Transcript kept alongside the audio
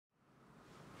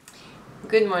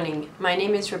Good morning. My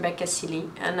name is Rebecca Silly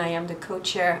and I am the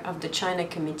co-chair of the China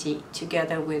Committee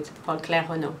together with Paul-Claire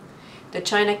Renaud. The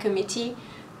China Committee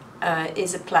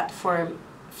is a platform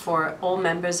for all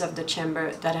members of the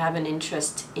Chamber that have an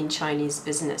interest in Chinese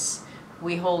business.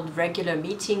 We hold regular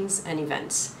meetings and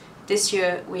events. This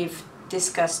year we've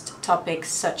discussed topics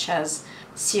such as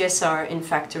CSR in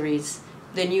factories,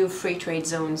 the new free trade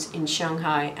zones in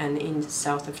Shanghai and in the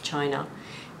south of China,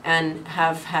 and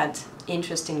have had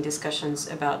interesting discussions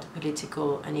about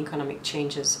political and economic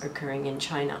changes occurring in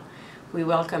China. We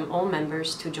welcome all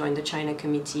members to join the China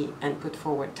Committee and put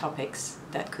forward topics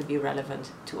that could be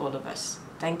relevant to all of us.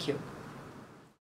 Thank you.